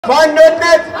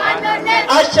ፋኖነት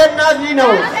አሸናፊ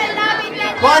ነው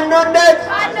ፋኖነት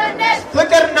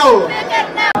ፍቅር ነው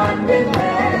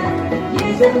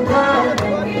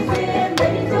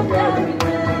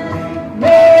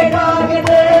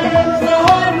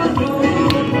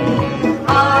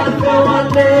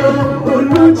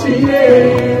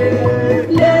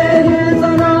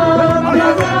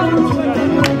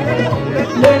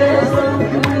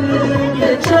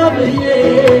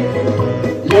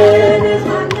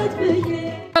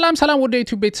ሰላም ወደ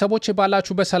ዩቲዩብ ቤተሰቦች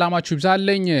ባላችሁ በሰላማችሁ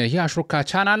ይብዛልኝ ይህ አሽሩካ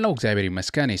ቻናል ነው እግዚአብሔር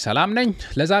ይመስገን ሰላም ነኝ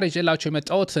ለዛሬ ጀላችሁ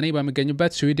የመጣሁት እኔ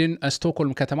በመገኝበት ስዊድን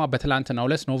ስቶክሆልም ከተማ በትላንትናው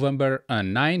ዕለት ኖቬምበር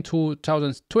 9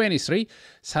 2023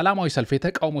 ሰላማዊ ሰልፍ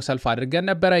የተቃውሞ ሰልፍ አድርገን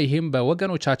ነበር ይሄም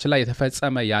በወገኖቻችን ላይ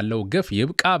የተፈጸመ ያለው ግፍ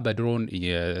ይብቃ በድሮን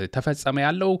የተፈጸመ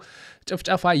ያለው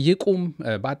ጭፍጨፋ ይቁም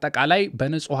በአጠቃላይ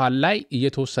በንጹሃን ላይ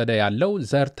እየተወሰደ ያለው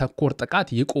ዘር ተኮር ጥቃት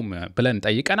ይቁም ብለን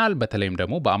ጠይቀናል በተለይም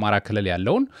ደግሞ በአማራ ክልል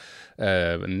ያለውን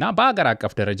እና በአገር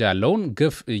አቀፍ ደረጃ ያለውን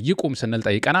ግፍ ይቁም ስንል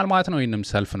ጠይቀናል ማለት ነው ይሄንም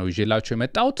ሰልፍ ነው ይዤላችሁ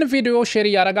የመጣሁት ቪዲዮ ሼር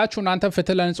ያረጋችሁ እናንተ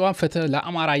ፍትህ ለንጹሃን ፍትህ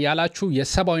ለአማራ ያላችሁ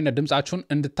የሰባዊነት ድምጻችሁን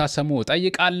እንድታሰሙ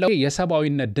ጠይቃለሁ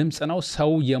የሰባዊነት ድምጽ ነው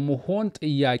ሰው የመሆን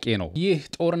ጥያቄ ነው ይህ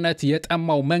ጦርነት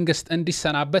የጠማው መንግስት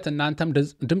እንዲሰናበት እናንተም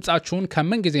ድምጻችሁን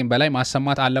ከምን ጊዜም በላይ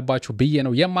ማሰማት አለባችሁ ብዬ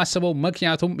ነው የማስበው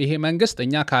ምክንያቱም ይሄ መንግስት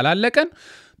እኛ ካላለቀን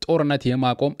ጦርነት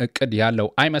የማቆም እቅድ ያለው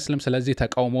አይመስልም ስለዚህ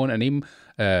ተቃውሞን እኔም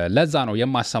ለዛ ነው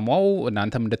የማሰማው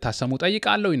እናንተም እንድታሰሙ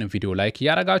ጠይቃለሁ ይሄን ቪዲዮ ላይክ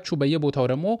ያረጋችሁ በየቦታው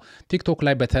ደግሞ ቲክቶክ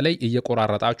ላይ በተለይ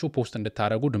እየቆራረጣችሁ ፖስት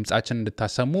እንድታረጉ ድምጻችን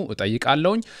እንድታሰሙ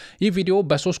ጠይቃለሁ ይህ ቪዲዮ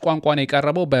በሶስት ቋንቋ ነው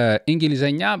የቀረበው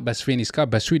በእንግሊዘኛ በስፔኒሽኛ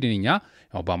በስዊድንኛ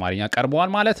ያው በአማርኛ ቀርበዋል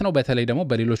ማለት ነው በተለይ ደግሞ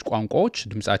በሌሎች ቋንቋዎች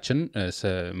ድምጻችን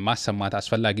ማሰማት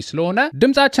አስፈላጊ ስለሆነ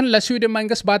ድምጻችን ለስዊድን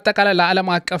መንግስት በአጠቃላይ ለዓለም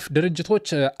አቀፍ ድርጅቶች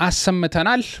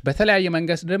አሰምተናል በተለያየ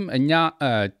መንገድም እኛ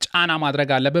ጫና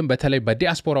ማድረግ አለብን በተለይ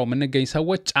በዲያስፖራው ምንገኝ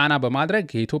ሰዎች ጫና በማድረግ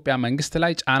የኢትዮጵያ መንግስት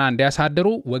ላይ ጫና እንዲያሳድሩ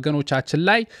ወገኖቻችን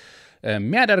ላይ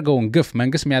የሚያደርገውን ግፍ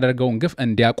መንግስት የሚያደርገውን ግፍ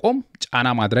እንዲያቆም ጫና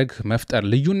ማድረግ መፍጠር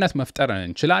ልዩነት መፍጠር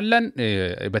እንችላለን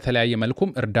በተለያየ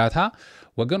መልኩም እርዳታ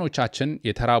ወገኖቻችን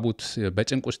የተራቡት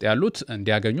በጭንቅ ውስጥ ያሉት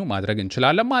እንዲያገኙ ማድረግ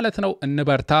እንችላለን ማለት ነው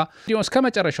እንበርታ ቪዲዮውን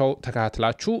እስከመጨረሻው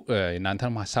ተከታትላችሁ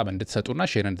እናንተም ሐሳብ እንድትሰጡና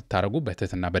ሼር እንድታረጉ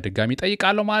በትህትና በድጋሚ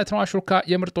ጠይቃለሁ ማለት ነው አሽሩካ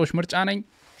የምርጦች ምርጫ ነኝ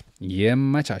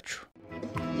የመቻችሁ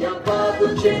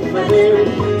ያባቶችን መደብ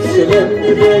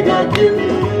ስለምደጋግም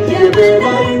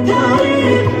የበላይታይ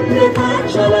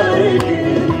ለታቻላረግ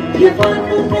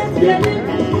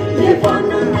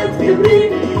የፋኖነት ክብሬ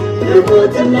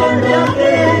ልቦትና ያፌ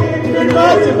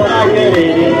ልቦትና ገሬ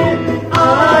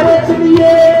አረትብዬ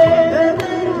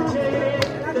ተመርቼ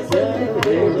ተሰብሬ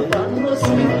በታኖስ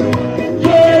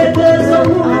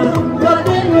የተሰዉ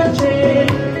ጓደኞቼ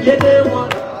የደዋ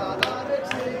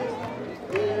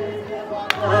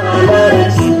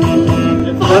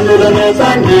Quando la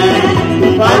mezane,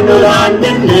 quando la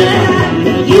andenne,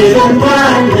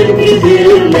 yizantan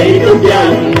gizir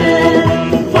l'Ethiopians.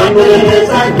 Quando la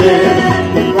mezane,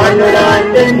 quando la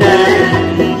andenne,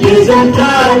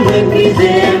 yizantan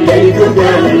gizir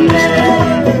l'Ethiopians.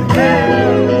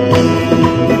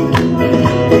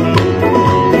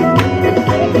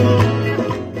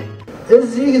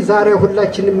 እዚህ ዛሬ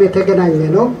ሁላችንም የተገናኘ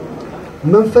ነው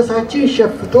መንፈሳችን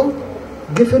ሸፍቶ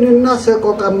ግፍንና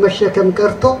ሰቆቃ መሸከም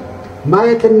ቀርቶ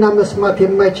ማየትና መስማት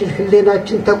የማይችል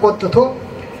ህሊናችን ተቆጥቶ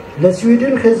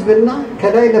ለስዊድን ህዝብና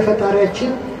ከላይ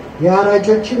ለፈጣሪያችን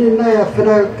ያራጆችንና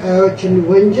ያፈናቃዮችን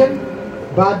ወንጀል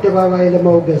በአደባባይ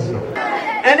ለማውገዝ ነው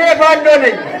እኔ ፋኖ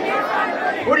ነኝ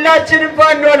ሁላችንም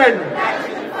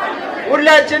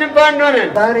ፋኖ ነን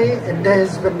ዛሬ እንደ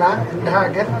ህዝብና እንደ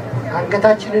ሀገር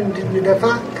አንገታችንን እንድንደፋ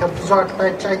ከብዙ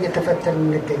አቅጣጫ እየተፈተንን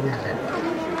እንገኛለን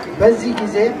በዚህ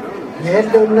ጊዜ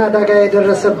የህልውና አደጋ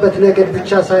የደረሰበት ነገር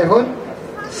ብቻ ሳይሆን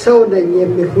ሰው ነኝ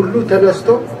የሚል ሁሉ ተነስቶ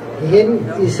ይሄን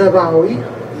ኢሰብአዊ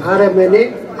አረመኔ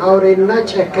አውሬና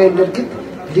ጨካኝ ድርጊት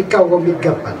ሊቃወም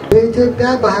ይገባል በኢትዮጵያ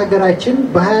በሀገራችን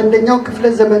በ21ኛው ክፍለ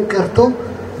ዘመን ቀርቶ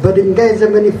በድንጋይ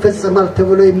ዘመን ይፈጸማል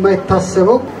ተብሎ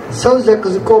የማይታሰበው ሰው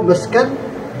ዘቅዝቆ መስቀል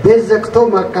ቤት ዘግቶ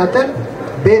ማቃጠል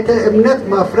ቤተ እምነት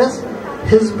ማፍረስ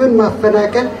ህዝብን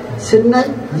ማፈናቀል ስናይ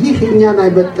ይህ እኛን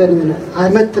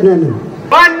አይመጥነንም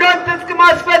ፋኖን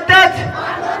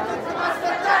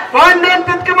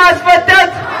ትጥቅ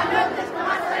ማስፈታት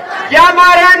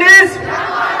የአማራን ህዝብ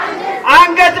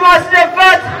አንገት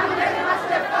ማስደፋት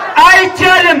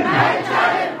አይቻልም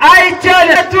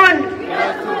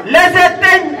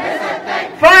ለሰጠኝ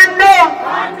ፋኖ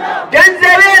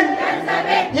ገንዘቤን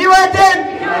ህይወቴን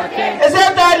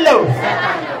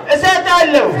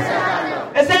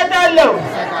እሰጣለሁ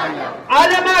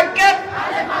ዓለም አቀፍ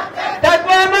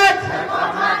ተቋማት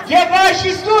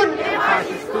የፋሽስቱን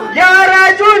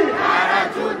ያራጁን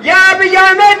የአብይ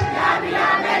አህመድ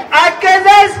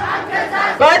አገዛዝ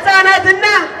በሕፃናትና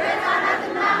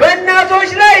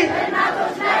በእናቶች ላይ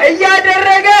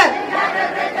እያደረገ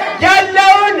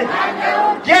ያለውን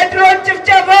የድሮን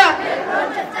ጭፍጨፋ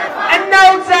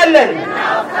እናወግዛለን።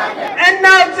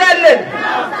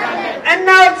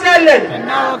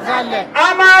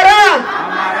 አማራ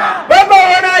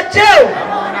በመሆናቸው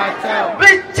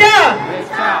ብቻ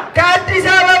ከአዲስ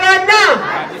አበባና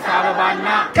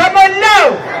ከመላው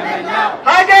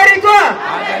ሀገሪቷ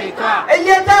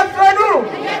እየታፈኑ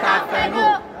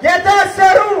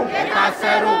የታሰሩ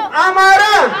አማራ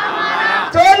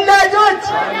ተወላጆች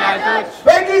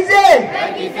በጊዜ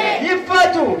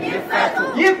ይፈቱ።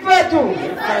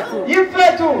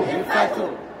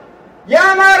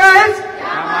 የአማራ ሕዝብ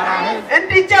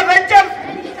እንዲጨፈጨፍ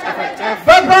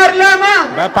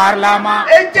በፓርላማ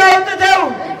እጅ አውጥተው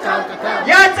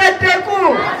ያጸደቁ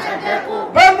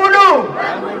በሙሉ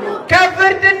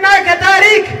ከፍርድና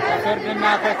ከታሪክ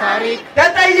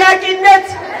ተጠያቂነት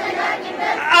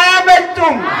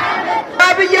አያመልጡም።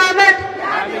 አብይ አህመድ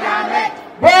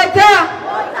ቦታ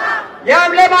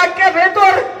የዓለም አቀፍ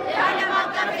የጦር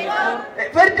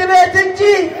ፍርድ ቤት እንጂ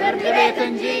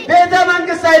ቤተ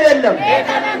መንግስት አይደለም።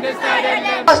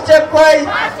 አስቸኳይ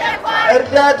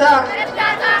እርዳታ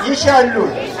ይሻሉ።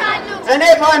 እኔ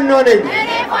ፋኖ ነኝ።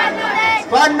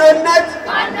 ፋኖነት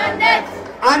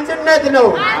አንድነት ነው።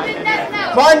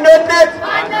 ፋኖነት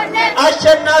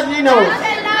አሸናፊ ነው።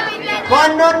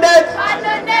 ፋኖነት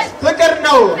ፍቅር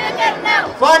ነው።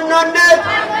 ፋኖነት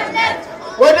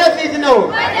ወደፊት ነው።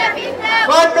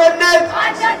 ፋኖነት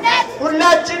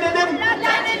ሁላችንንም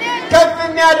ከፍ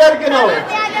የሚያደርግ ነው።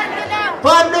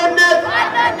 ፋኖነት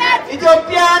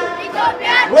ኢትዮጵያን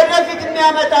ወደፊት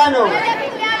የሚያመጣ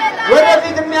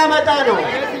ነው።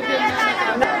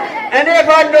 እኔ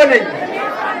ፋኖ ነኝ።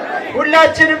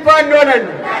 ሁላችንም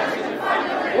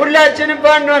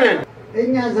ፋኖ ነን።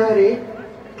 እኛ ዛሬ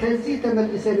ከዚህ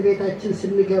ተመልሰን ቤታችን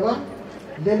ስንገባ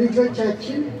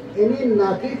ለልጆቻችን እኔ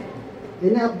እናትህ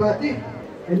እኔ አባትህ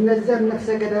እነዛን ነፍሰ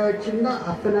ገዳዮችና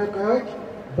አፈናቃዮች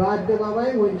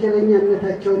በአደባባይ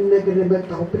ወንጀለኛነታቸውን ነግር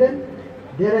መጣሁ ብለን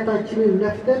ደረታችንን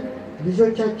ነፍተን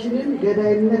ልጆቻችንን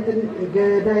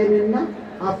ገዳይንና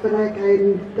አፈናቃይን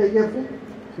እንዲጠየፉ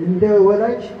እንደ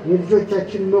ወላጅ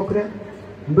የልጆቻችን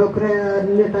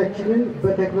መኩሪያነታችንን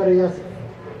በተግባር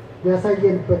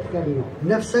ያሳየንበት ቀን ነው።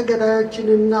 ነፍሰ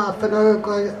ገዳዮችንና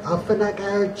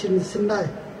አፈናቃዮችን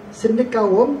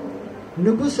ስንቃወም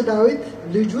ንጉሥ ዳዊት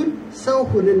ልጁን ሰው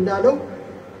ሁን እንዳለው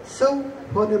ሰው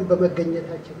ሆነን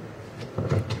በመገኘታችን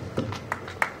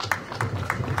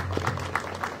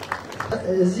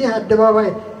እዚህ አደባባይ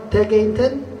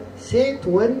ተገኝተን ሴት፣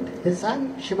 ወንድ፣ ሕፃን፣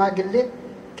 ሽማግሌ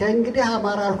ከእንግዲህ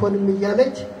አማራ አልሆንም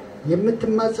እያለች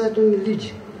የምትማጸኑን ልጅ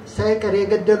ሳይቀር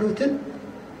የገደሉትን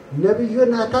ነብዩ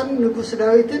ናታን ንጉሥ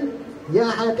ዳዊትን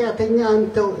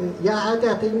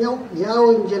ያ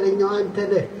ወንጀለኛው አንተ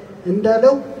ነህ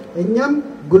እንዳለው እኛም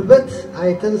ጉልበት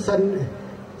አይተን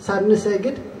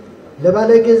ሳንሰግድ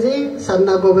ለባለጊዜ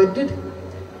ሳናጎበድድ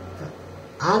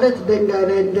አለት ደንጋይ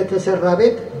ላይ እንደተሰራ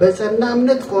ቤት በጸና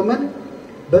እምነት ቆመን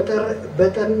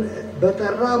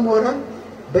በጠራ ሞራል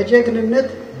በጀግንነት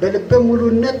በልበ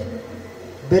ሙሉነት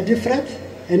በድፍረት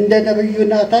እንደ ነብዩ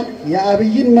ናታን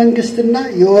የአብይን መንግስትና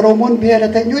የኦሮሞን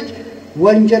ብሔረተኞች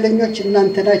ወንጀለኞች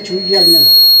እናንተ ናችሁ እያልን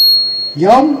ነው።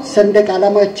 ያውም ሰንደቅ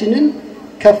ዓላማችንን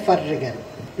ከፍ አድርገን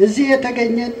እዚህ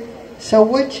የተገኘን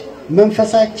ሰዎች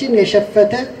መንፈሳችን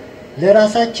የሸፈተ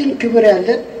ለራሳችን ክብር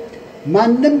ያለን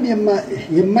ማንም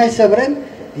የማይሰብረን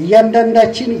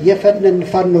እያንዳንዳችን የፈነን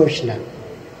ፋኖዎች ነን።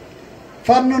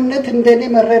 ፋኖነት እንደኔ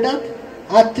መረዳት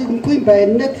አትንኩኝ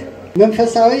ባይነት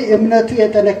መንፈሳዊ እምነቱ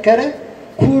የጠነከረ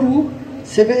ኩሩ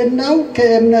ስብዕናው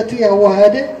ከእምነቱ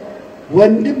ያዋሃደ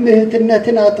ወንድም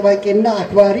እህትነትን አጥባቂና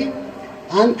አክባሪ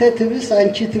አንተ ትብስ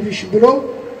አንቺ ትብሽ ብሎ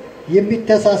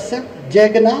የሚተሳሰብ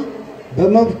ጀግና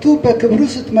በመብቱ በክብሩ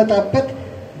ስትመጣበት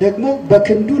ደግሞ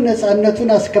በክንዱ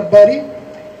ነፃነቱን አስከባሪ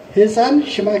ሕፃን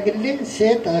ሽማግሌ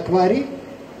ሴት አክባሪ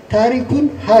ታሪኩን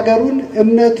ሀገሩን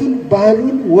እምነቱን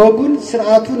ባህሉን ወጉን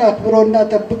ስርዓቱን አክብሮና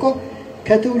ጠብቆ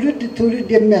ከትውልድ ትውልድ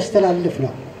የሚያስተላልፍ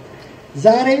ነው።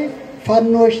 ዛሬ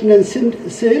ፋኖዎች ነን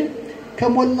ስል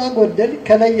ከሞላ ጎደል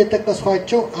ከላይ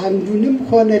የጠቀስኳቸው አንዱንም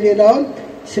ሆነ ሌላውን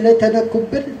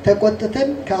ስለተነኩብን ተቆጥተን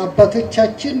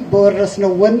ከአባቶቻችን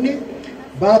በወረስነው ወኔ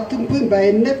በአትንኩኝ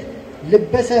ባይነት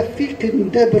ልበሰፊ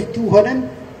እንደ ብርቱ ሆነን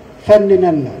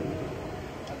ፈንነን ነው።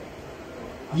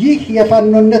 ይህ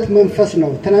የፋኖነት መንፈስ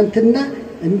ነው። ትናንትና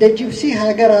እንደ ጂፕሲ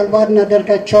ሀገር አልባ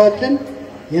እናደርጋቸዋለን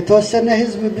የተወሰነ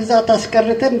ህዝብ ብዛት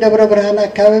አስቀርተን ደብረ ብርሃን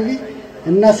አካባቢ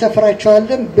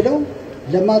እናሰፍራቸዋለን ብለው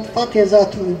ለማጥፋት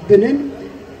የዛቱብንን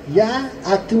ያ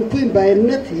አትንኩኝ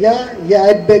ባይነት ያ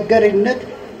የአይበገርነት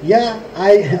ያ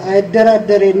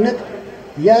አይደራደርነት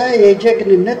ያ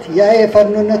የጀግንነት ያ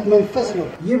የፋኖነት መንፈስ ነው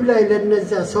ይብላይ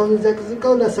ለነዛ ሰውን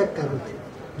ዘቅዝቀው ለሰቀሉት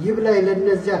ይብላይ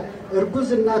ለነዛ እርጉዝ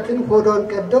እናትን ሆዷን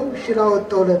ቀደው ሽራ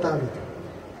ወጣው ለጣሉት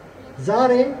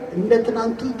ዛሬ እንደ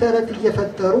ትናንቱ ተረት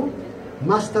እየፈጠሩ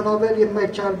ማስተባበል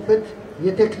የማይቻልበት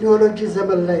የቴክኖሎጂ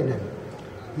ዘመን ላይ ነን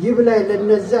ይብላይ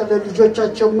ለነዛ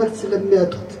ለልጆቻቸው መልስ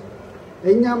ለሚያጡት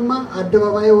እኛማ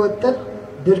አደባባይ ወጥተን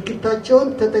ድርጊታቸውን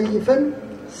ተጠይፈን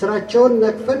ስራቸውን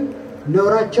ነክፈን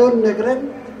ነውራቸውን ነግረን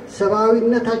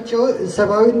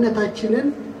ሰባዊነታችንን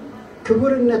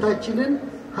ክቡርነታችንን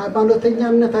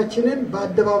ሃይማኖተኛነታችንን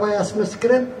በአደባባይ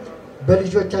አስመስክረን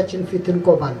በልጆቻችን ፊት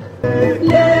እንቆማለን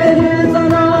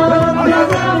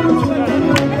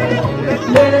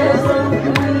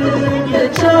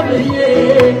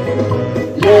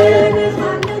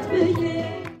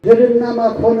ድልና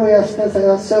ማኮኖ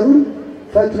ያስተሳሰሩን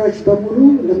ፈትሮች በሙሉ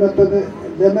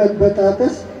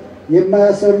ለመበጣጠስ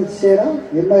የማያሰሩት ሴራ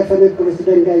የማይፈነቅሉት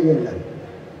ድንጋይ የለም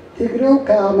ትግሬው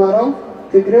ከአማራው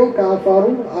ትግሬው ከአፋሩ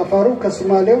አፋሩ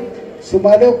ከሶማሌው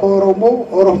ሶማሌው ከኦሮሞ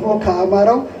ኦሮሞ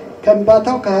ከአማራው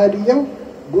ከምባታው ከሃዲያው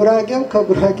ጉራጌው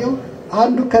ከጉራጌው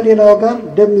አንዱ ከሌላው ጋር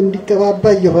ደም እንዲቀባባ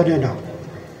የሆነ ነው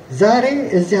ዛሬ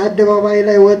እዚህ አደባባይ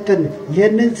ላይ ወጥተን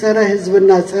ይህንን ጸረ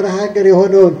ህዝብና ጸረ ሀገር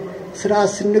የሆነውን ስራ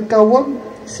ስንቃወም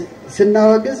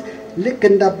ስናወግዝ ልክ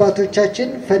እንደ አባቶቻችን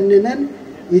ፈንነን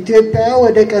ኢትዮጵያ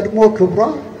ወደ ቀድሞ ክብሯ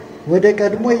ወደ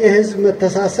ቀድሞ የህዝብ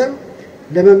መተሳሰብ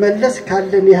ለመመለስ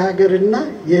ካለን የሀገርና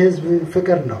የህዝብ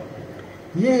ፍቅር ነው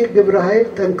ይህ ግብረ ኃይል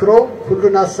ጠንክሮ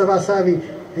ሁሉን አሰባሳቢ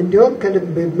እንዲሆን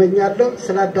ከልብ እመኛለሁ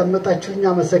ስላዳመጣችሁኝ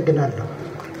አመሰግናለሁ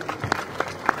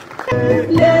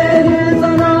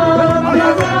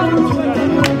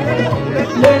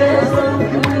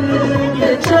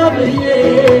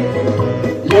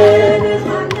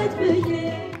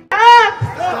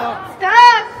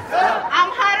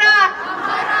Amhara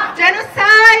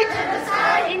Genocide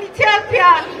in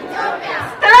Ethiopia.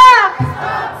 Stop!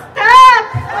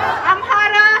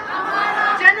 Amhara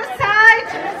Genocide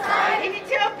in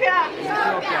Ethiopia.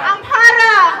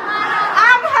 Amhara!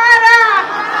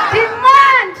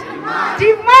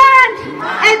 Demand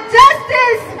a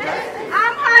justice.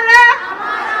 Amhara!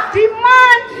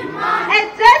 Demand a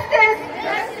justice.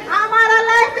 Amhara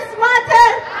life is matter.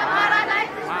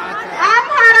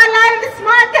 Amhara life is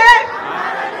matter.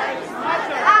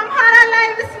 Amhara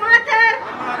life is matter.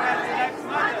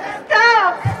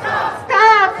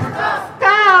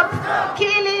 Stop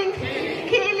killing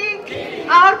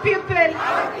our people.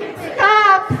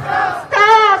 Stop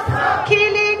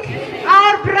killing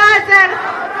our brother.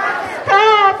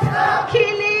 Stop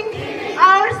killing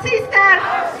our sister.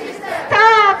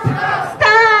 Stop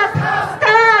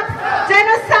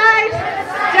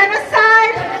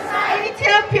genocide in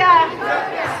Ethiopia.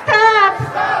 Stop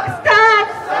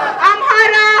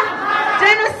Amhara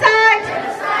genocide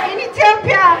in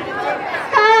Ethiopia.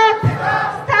 Stop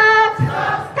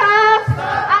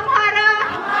Amhara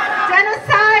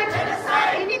genocide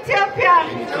in Ethiopia.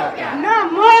 No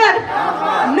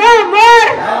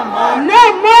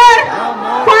more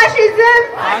fascism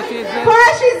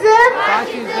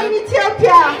in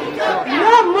Ethiopia.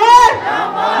 No more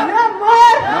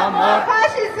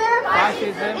fascism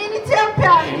in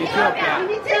Ethiopia.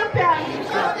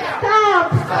 Stop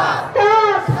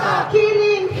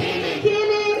killing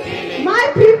my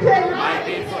people.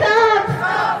 Stop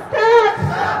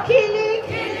killing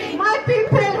my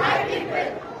people.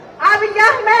 Abiy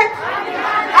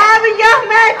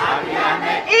Ahmed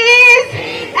is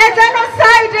a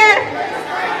genocider.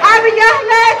 Abiy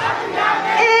Ahmed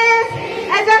is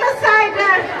a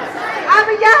genocider.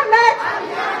 Abiy Ahmed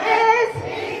is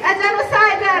a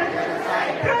genocider.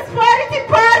 Prosperity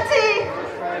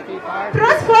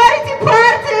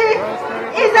Party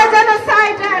is a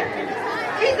genocider.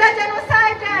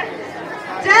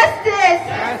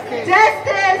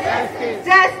 Justice.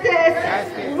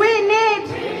 We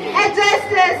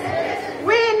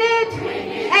need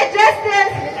a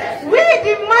justice.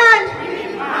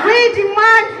 We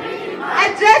demand a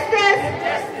justice.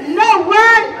 No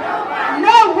one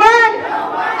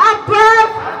above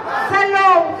the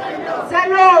law.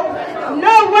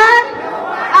 No one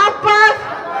above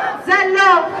the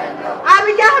law.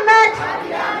 Abiy Ahmed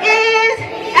is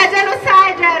a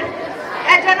genocider.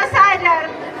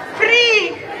 Free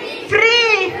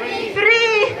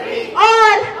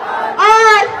all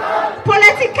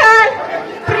political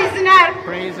prisoner.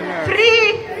 Free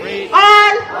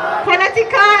all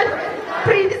political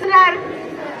prisoner.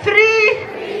 Free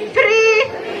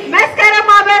Mescara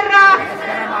Mabera.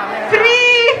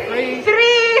 Free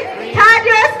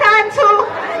Thaddeus Tantu.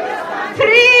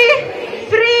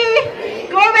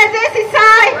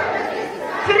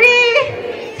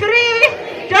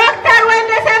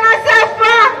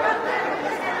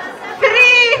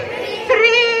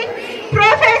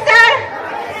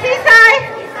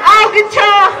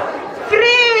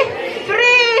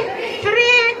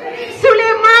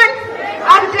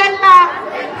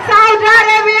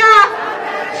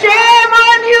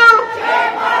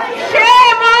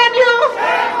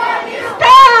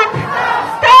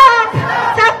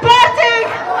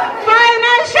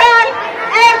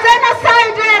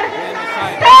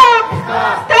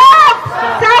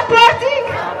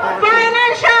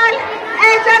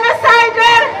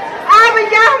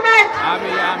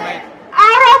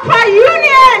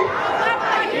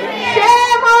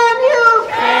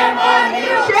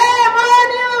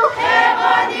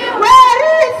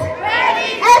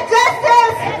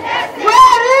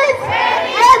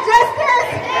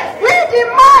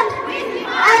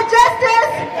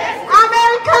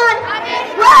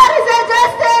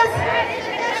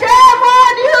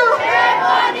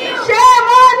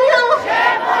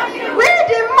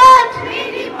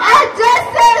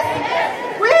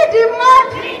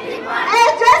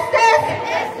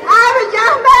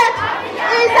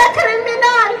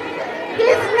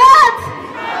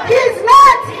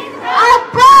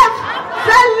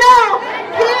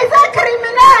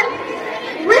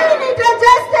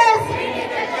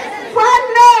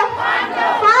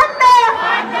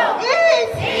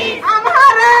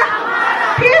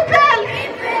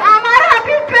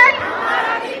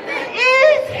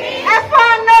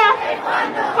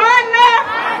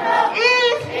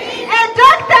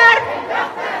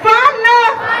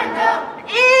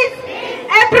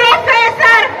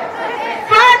 professor.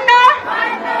 Fano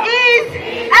is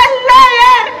a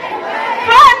lawyer.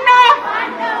 Fano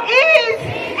is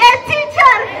a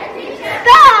teacher.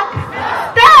 Stop!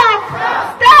 Stop!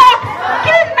 Stop!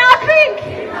 Kidnapping!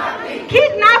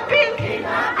 Kidnapping!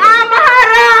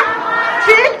 Amhara!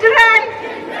 Children!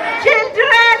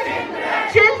 Children!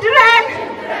 Children!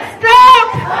 Stop!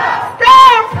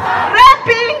 Stop!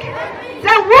 Raping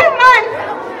the woman!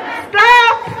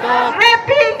 Stop!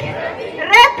 Raping!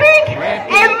 Raping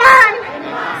a man!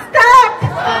 Stop!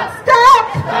 Stop!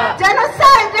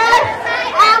 Genocidal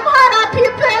Amhara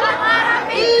people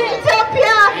in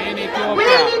Ethiopia! We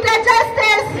need the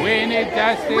justice! We need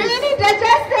justice! We need the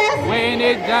justice! We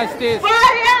need justice!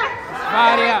 Warrior!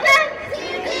 Warrior!